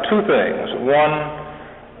utilize two things. One,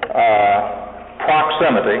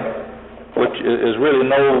 proximity, which is really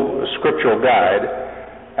no scriptural guide,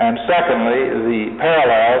 and secondly, the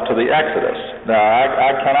parallel to the Exodus. Now,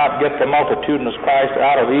 I cannot get the multitudinous Christ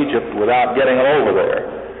out of Egypt without getting it over there.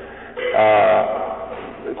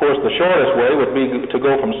 Of course, the shortest way would be to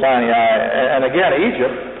go from Sinai, and again,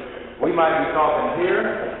 Egypt, we might be talking here,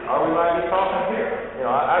 or we might be talking here. You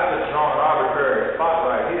know, I've just drawn an arbitrary spot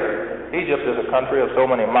right here. Egypt is a country of so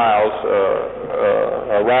many miles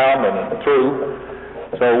around and through.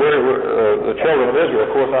 So we're the children of Israel, of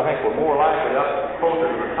course, I think we're more likely up closer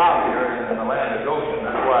to the top here in the land of Goshen.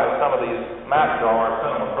 That's why some of these map drawers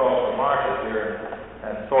sent them across the marshes here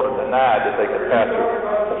and sort of denied that they could pass through.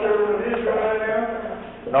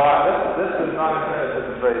 No, this is not intended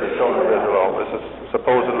to portray the children of Israel. This is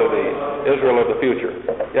supposedly the Israel of the future.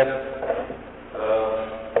 Yes?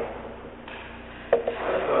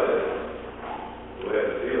 I thought the way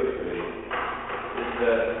it feels to me is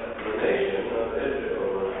that the nation of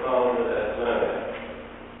Israel was founded at Sinai.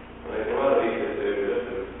 When they come out of Egypt, they were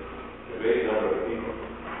just a great number of people.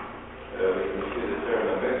 We can see the term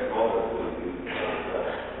a mixed multitude used on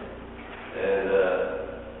Sinai. And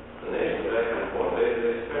the nation was actually formed.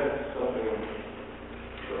 They spent something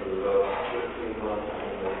about 15 months,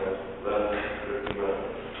 something like that, 11, 13 months,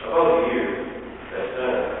 about a year at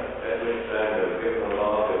Sinai, at which time they were given a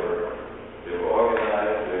law, they were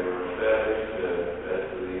organized, they were established as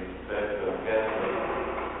to the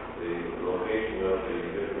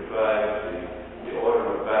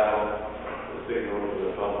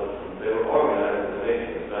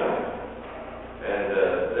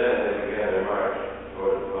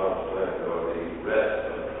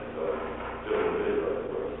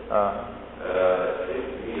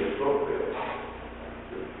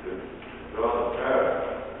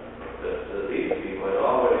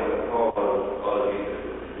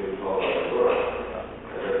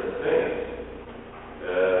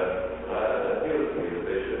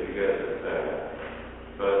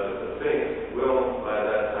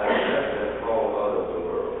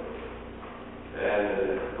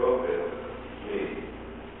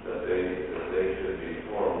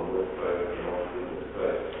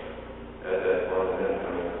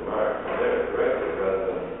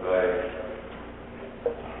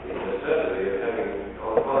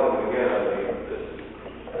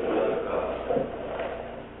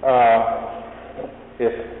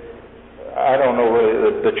If I don't know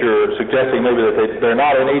really that you're suggesting maybe that they're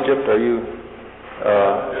not in Egypt. Are you?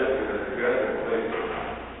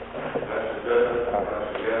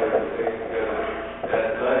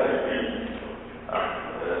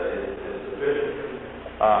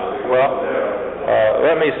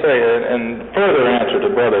 Let me say, in further answer to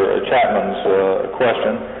Brother Chapman's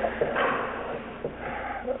question,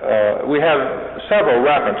 we have several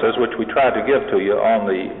references which we tried to give to you on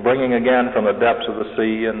the bringing again from the depths of the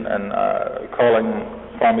sea and calling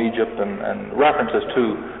from Egypt and references to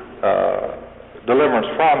deliverance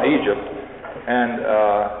from Egypt. And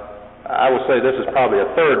I would say this is probably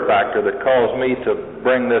a third factor that caused me to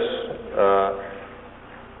bring this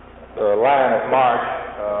line of march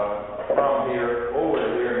from here over to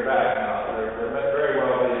here and back. Now, there may very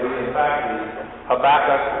well be, in fact, the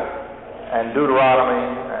Habakkuk and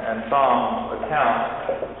Deuteronomy and Psalm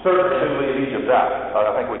accounts certainly do leave Egypt out.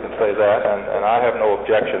 I think we can say that, and I have no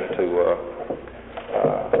objection to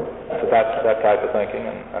that type of thinking,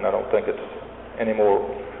 and I don't think it's any more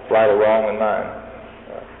right or wrong than mine.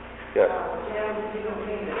 Yes.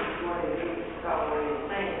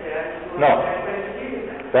 No.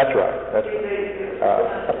 That's right. That's right.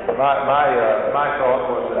 My thought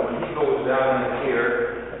was that when he goes down in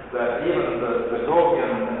here, that even the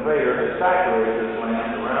Gogian invader has saturated this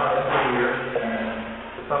land around in here and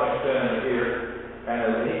to some extent in here, and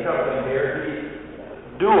as he comes in here, he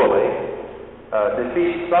dually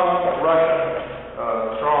defeats some Russian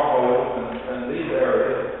strongholds in these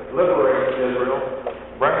areas, liberates Israel,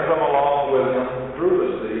 brings them along with him through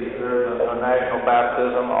the sea. There's a national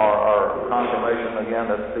baptism or confirmation again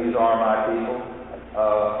that these are my people.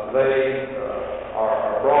 They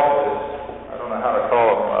are brought as, I don't know how to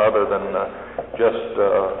call them other than just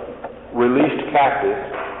released captives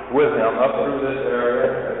with him up through this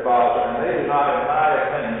area at Basra. And they do not, in my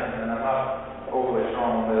opinion, and I'm not overly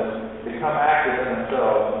strong on this, become active in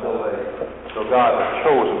themselves until God has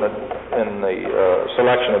chosen that in the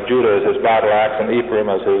selection of Judah as his battle axe and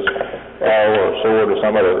Ephraim as his arrow or sword or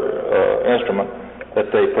some other instrument,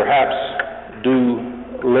 that they perhaps do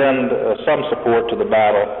lend some support to the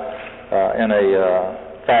battle in a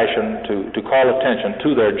fashion to call attention to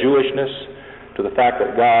their Jewishness, to the fact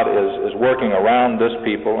that God is working around this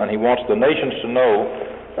people, and he wants the nations to know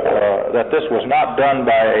that this was not done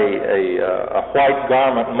by a white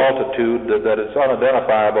garment multitude, that it's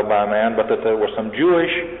unidentifiable by man, but that there was some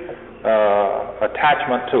Jewish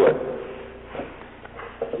attachment to it.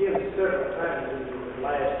 Given several times in the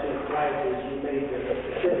last two classes, you made the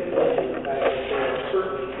specific mention of the fact that there are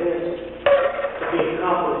certain events to be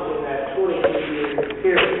accomplished in that 22-year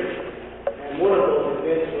period. And one of those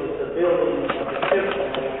events was the building of the temple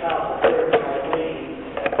and the house of prayer for our nations.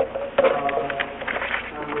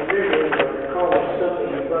 I'm remembering or recalling something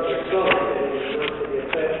that Brother Sullivan said to the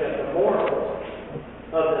effect that the mortals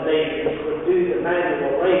of the nations would do the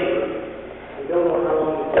manual labor. We don't know how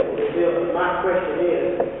long the temple will build, but my question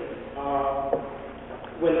is,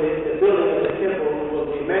 when the building of the temple, will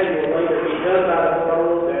the manual labor be done by the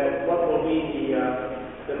mortals, and what will be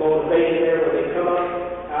the motivation there? Will they come up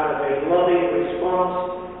out of a loving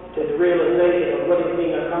response to the realization of what is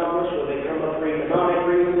being accomplished? Will they come up for economic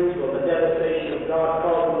reasons? Will the devastation of God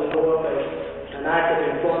cause them to go up as an act of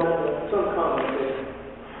employment? Some comments there.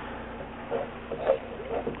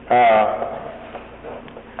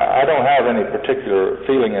 I don't have any particular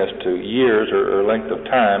feeling as to years or length of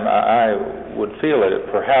time. I would feel that it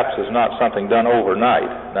perhaps is not something done overnight.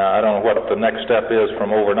 Now, I don't know what the next step is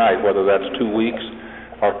from overnight, whether that's 2 weeks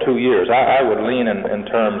or 2 years. I would lean in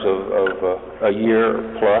terms of a year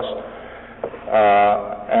plus.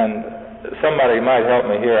 And somebody might help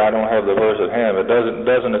me here. I don't have the verse at hand, but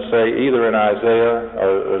doesn't it say either in Isaiah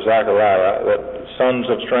or Zechariah that sons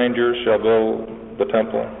of strangers shall build the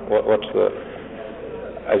temple? What's the...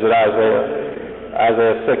 Is it Isaiah?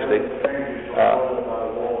 Isaiah 60.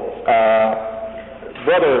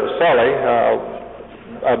 Brother Sully,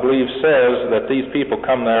 I believe, says that these people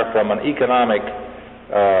come there from an economic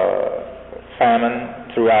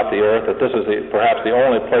famine throughout the earth, that this is perhaps the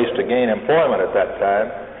only place to gain employment at that time,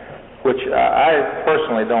 which I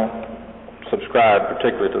personally don't subscribe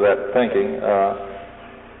particularly to that thinking.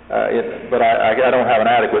 But I don't have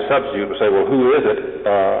an adequate substitute to say, well, who is it?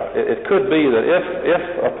 It could be that if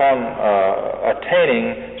upon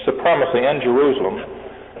attaining supremacy in Jerusalem,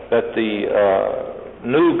 that the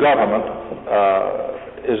new government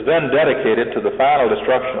is then dedicated to the final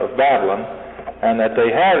destruction of Babylon, and that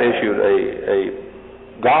they have issued a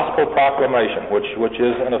gospel proclamation, which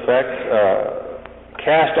is in effect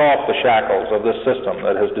cast off the shackles of this system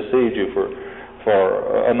that has deceived you for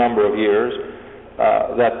a number of years.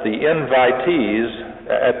 that the invitees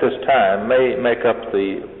at this time may make up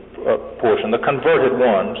the portion, the converted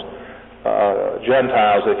ones,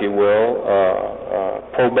 Gentiles, if you will,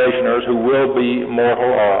 probationers who will be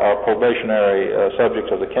mortal or probationary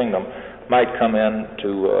subjects of the kingdom, might come in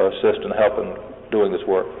to assist and help in doing this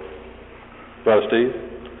work. Brother Steve?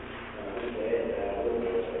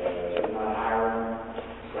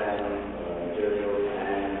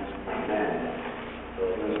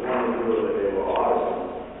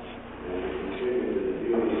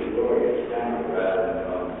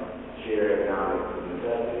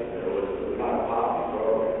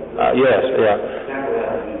 Yes, yeah.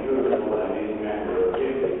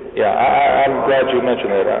 Yeah, I'm glad you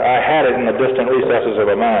mentioned that. I had it in the distant recesses of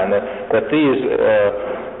my mind that these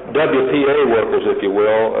WPA workers, if you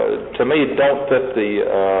will, to me don't fit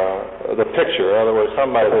the picture. In other words,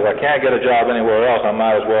 somebody says, I can't get a job anywhere else, I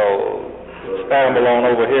might as well scramble on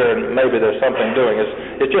over here and maybe there's something doing.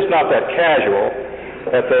 It's just not that casual.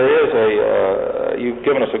 That there is you've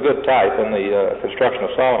given us a good type in the construction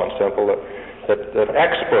of Solomon's Temple that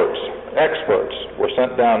experts were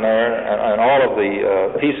sent down there, and all of the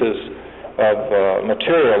pieces of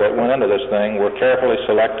material that went into this thing were carefully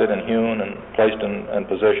selected and hewn and placed in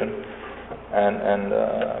position. And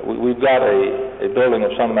we've got a building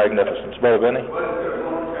of some magnificence. Brother Benny? Was there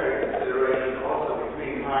military consideration also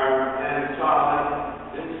between Hiram and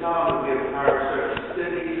Solomon? Did Solomon give Hiram certain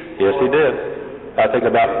cities? Yes, he did. I think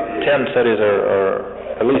about 10 cities or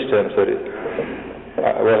at least 10 cities.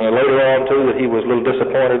 Wasn't it later on, too, that he was a little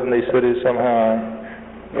disappointed in these cities somehow?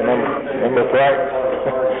 Remember right?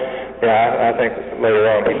 Yeah, I think later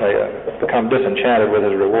on he may become disenchanted with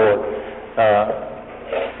his reward.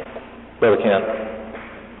 Brother Ken.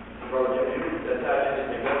 Brother, can you attach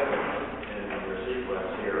any significance in your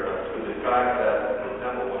sequence here to the fact that the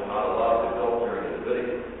temple was not allowed to build during the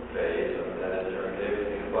Davidic phase, and that is during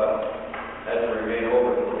David's king, but had to remain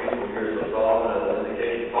over for the peaceful years of Solomon as an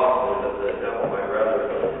indication possibly that the temple might rather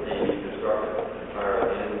be constructed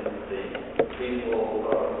entirely in the peaceful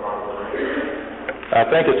Chronicle reign? I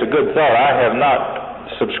think it's a good thought. I have not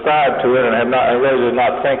subscribed to it and I really did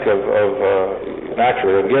not think of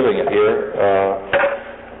naturally of giving it here.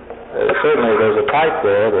 Certainly there's a type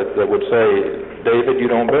there that would say, David, you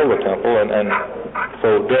don't build a temple, and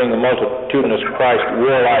so during the multitudinous Christ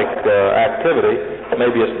warlike activity,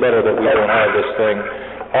 maybe it's better that we don't have this thing,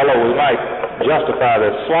 although we might justify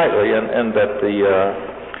this slightly in that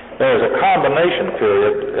there is a combination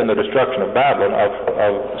period in the destruction of Babylon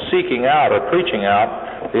of seeking out or preaching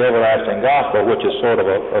out the everlasting gospel, which is sort of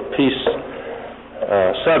a peace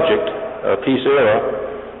subject, a peace era.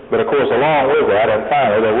 But of course, along with that, and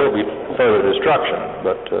finally, there will be further destruction.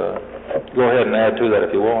 But go ahead and add to that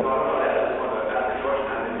if you want.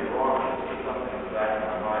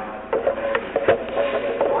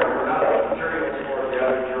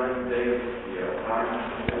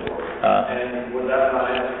 And would that not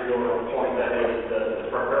answer your point that is that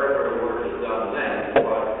the preparatory work is done then,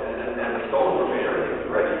 but and the stones were made, everything was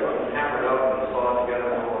ready, but hammered up and sawed together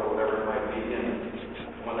or whatever it might be in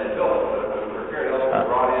when they built it, but it was prepared up and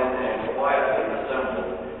brought in and quietly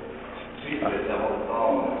assembled, peacefully assembled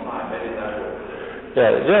all the time. Maybe that's what it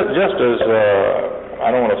is. Yeah, just as I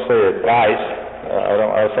don't want to say advice,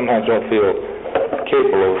 I sometimes don't feel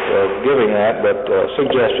capable of giving that, but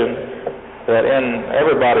suggestion that in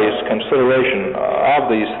everybody's consideration of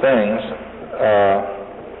these things,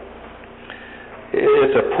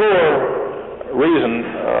 it's a poor reason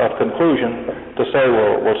of conclusion to say,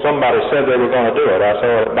 well, somebody said they were going to do it. I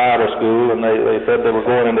saw it at Bible school, and they said they were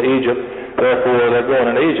going into Egypt, therefore they're going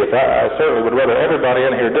into Egypt. I certainly would rather everybody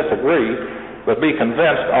in here disagree, but be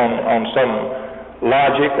convinced on some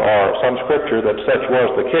logic or some scripture that such was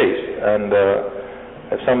the case. And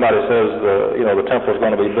if somebody says, the temple is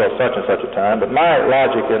going to be built such and such a time, but my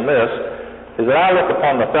logic in this is that I look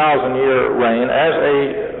upon the 1,000-year reign as a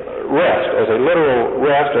rest, as a literal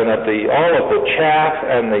rest, and that all of the chaff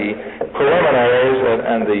and the preliminaries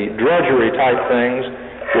and the drudgery type things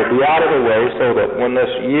will be out of the way, so that when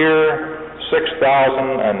this year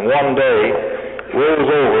 6,001 day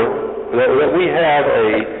rolls over, that we have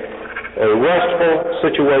a restful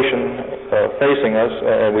situation facing us,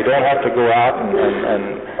 and we don't have to go out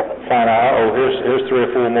and find out, here's 3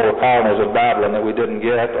 or 4 more colonies of Babylon that we didn't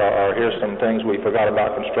get, or here's some things we forgot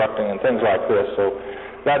about constructing, and things like this. So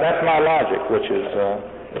that's my logic, which is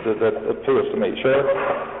that appeals to me. Sure?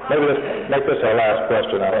 Maybe let's make this our last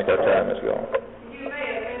question. I think our time is gone. You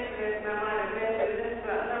may have mentioned this, and I might have missed it. This is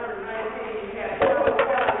number 19. You had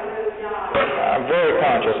 $12,000. I'm very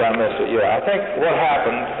conscious I missed it. Yeah, I think what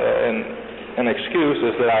happened an excuse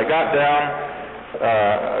is that I got down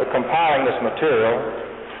compiling this material,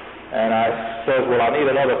 and I says, well, I need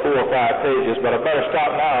another 4 or 5 pages, but I better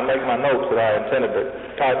stop now and make my notes that I intended to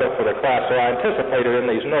type up for the class. So I anticipated in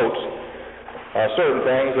these notes certain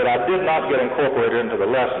things that I did not get incorporated into the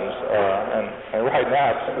lessons, and right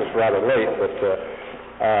now it's rather late, but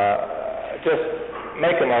just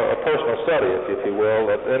making a personal study, if you will.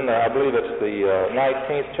 I believe it's the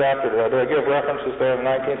 19th chapter. Do I give references there in the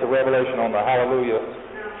 19th of Revelation on the hallelujah?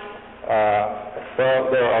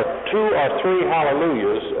 Well, there are 2 or 3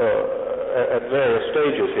 hallelujahs at various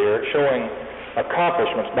stages here, showing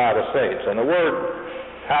accomplishments by the saints. And the word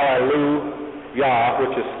hallelujah,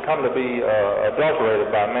 which has come to be adulterated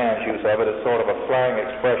by man's use of it, is sort of a slang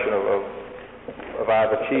expression of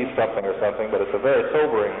I've achieved something or something, but it's a very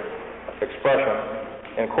sobering expression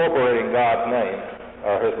incorporating God's name,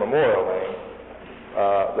 his memorial name,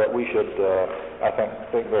 that we should, I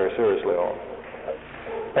think very seriously on.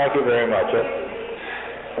 Thank you very much.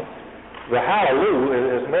 The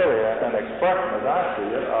hallelujah is merely an expression, as I see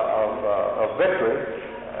it, of victory,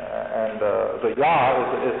 and the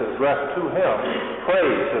Yah is addressed to him.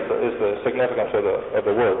 Praise is the significance of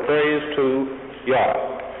the word. Praise to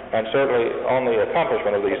Yah. And certainly on the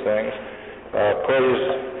accomplishment of these things, praise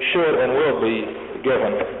should and will be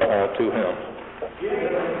given to him.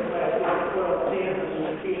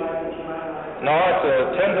 No,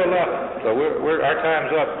 it's 10 to 11. So our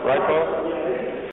time's up, right, Paul?